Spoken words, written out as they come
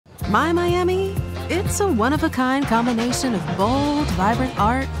My Miami, it's a one-of-a-kind combination of bold, vibrant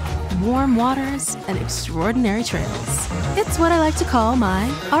art, warm waters, and extraordinary trails. It's what I like to call my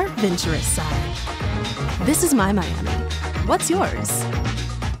art-venturous side. This is my Miami. What's yours?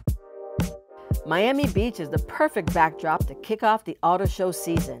 Miami Beach is the perfect backdrop to kick off the auto show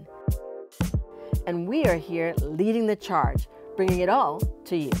season. And we are here leading the charge, bringing it all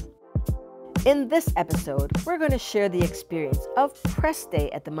to you. In this episode, we're going to share the experience of press day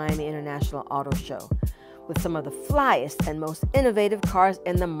at the Miami International Auto Show with some of the flyest and most innovative cars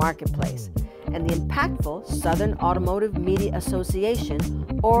in the marketplace and the impactful Southern Automotive Media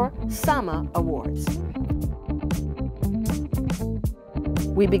Association, or SAMA Awards.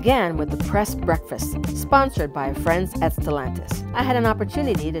 We began with the press breakfast, sponsored by friends at Stellantis. I had an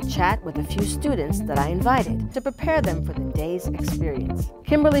opportunity to chat with a few students that I invited to prepare them for the day's experience.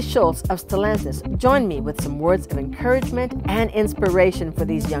 Kimberly Schultz of Stellantis joined me with some words of encouragement and inspiration for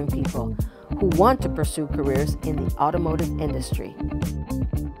these young people who want to pursue careers in the automotive industry.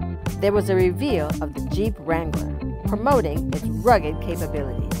 There was a reveal of the Jeep Wrangler, promoting its rugged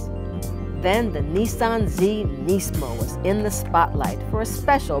capabilities. Then the Nissan Z Nismo was in the spotlight for a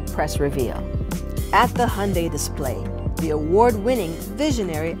special press reveal. At the Hyundai display, the award-winning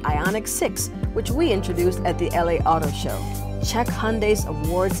visionary Ioniq 6, which we introduced at the LA Auto Show. Check Hyundai's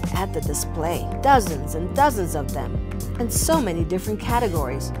awards at the display. Dozens and dozens of them. In so many different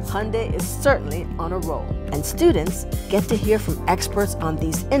categories, Hyundai is certainly on a roll. And students get to hear from experts on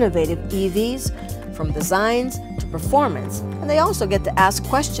these innovative EVs, from designs to performance, and they also get to ask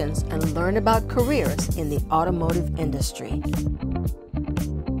questions and learn about careers in the automotive industry.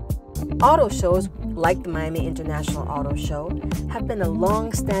 Auto shows like the Miami International Auto Show have been a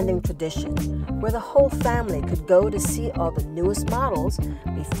long-standing tradition where the whole family could go to see all the newest models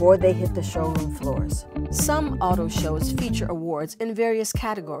before they hit the showroom floors. Some auto shows feature awards in various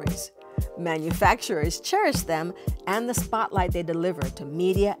categories. Manufacturers cherish them and the spotlight they deliver to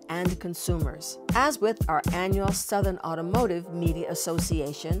media and consumers. As with our annual Southern Automotive Media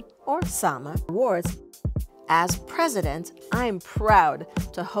Association, or SAMA, Awards, as president, I'm proud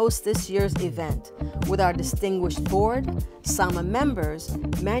to host this year's event with our distinguished board, SAMA members,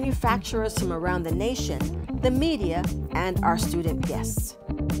 manufacturers from around the nation, the media, and our student guests.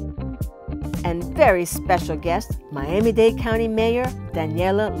 And very special guest, Miami-Dade County Mayor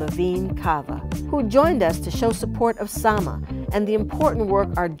Daniella Levine Cava, who joined us to show support of SAMA and the important work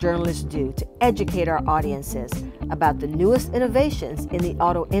our journalists do to educate our audiences about the newest innovations in the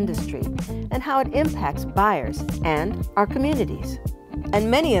auto industry and how it impacts buyers and our communities.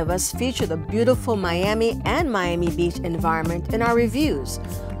 And many of us feature the beautiful Miami and Miami Beach environment in our reviews,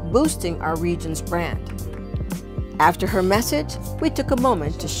 boosting our region's brand. After her message, we took a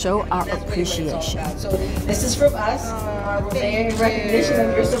moment to show our appreciation. So this is from us, our mayor, in recognition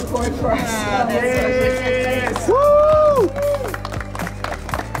of your support for us. Yes. Woo!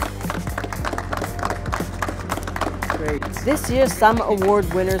 Great. This year's SAMA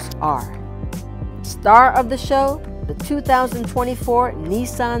Award winners are Star of the Show, the 2024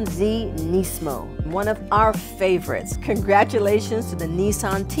 Nissan Z Nismo, one of our favorites. Congratulations to the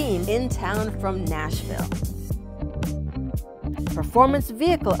Nissan team in town from Nashville. Performance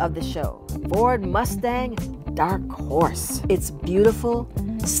vehicle of the show, Ford Mustang Dark Horse. It's beautiful,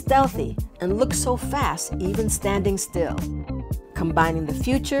 stealthy, and looks so fast even standing still, combining the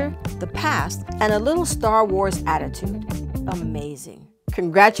future, the past, and a little Star Wars attitude. Amazing.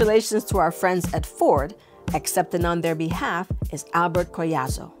 Congratulations to our friends at Ford. Accepting on their behalf is Albert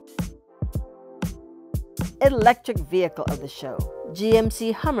Collazo. Electric vehicle of the show,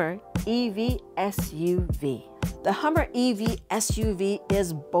 GMC Hummer EV SUV. The Hummer EV SUV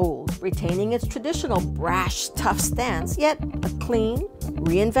is bold, retaining its traditional brash, tough stance, yet a clean,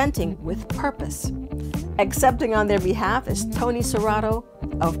 reinventing with purpose. Accepting on their behalf is Tony Serrato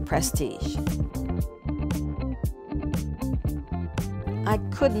of Prestige. I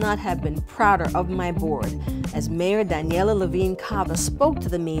could not have been prouder of my board as Mayor Daniella Levine Cava spoke to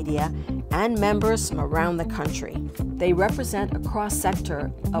the media and members from around the country. They represent a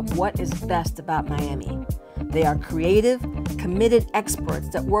cross-sector of what is best about Miami. They are creative, committed experts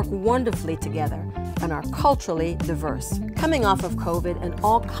that work wonderfully together and are culturally diverse. Coming off of COVID and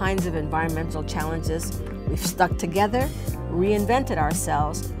all kinds of environmental challenges, we've stuck together, reinvented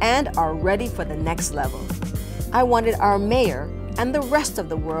ourselves, and are ready for the next level. I wanted our mayor and the rest of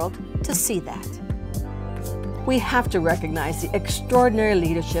the world to see that. We have to recognize the extraordinary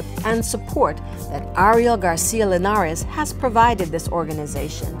leadership and support that Ariel Garcia Linares has provided this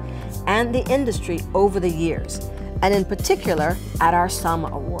organization and the industry over the years, and in particular at our SAMA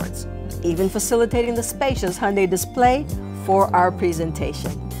Awards, even facilitating the spacious Hyundai display for our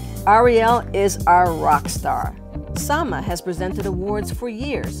presentation. Ariel is our rock star. SAMA has presented awards for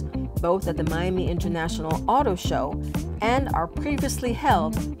years, both at the Miami International Auto Show and our previously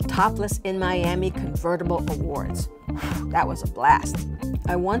held Topless in Miami Convertible Awards. That was a blast.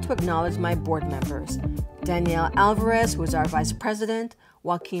 I want to acknowledge my board members, Danielle Alvarez, who is our vice president,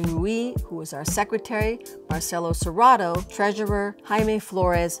 Joaquin Rui, who is our secretary, Marcelo Serrato, treasurer, Jaime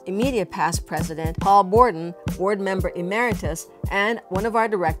Flores, immediate past president, Paul Borden, board member emeritus, and one of our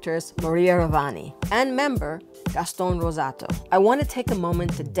directors, Maria Ravani, and member, Gaston Rosato. I want to take a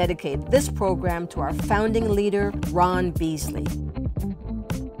moment to dedicate this program to our founding leader, Ron Beasley.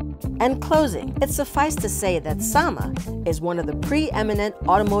 And closing, it suffice to say that SAMA is one of the preeminent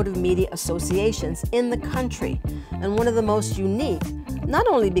automotive media associations in the country and one of the most unique, not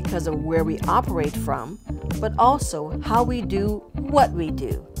only because of where we operate from, but also how we do what we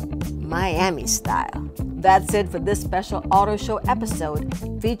do, Miami style. That's it for this special auto show episode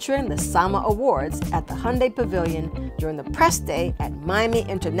featuring the SAMA Awards at the Hyundai Pavilion during the press day at Miami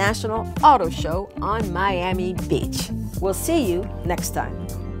International Auto Show on Miami Beach. We'll see you next time.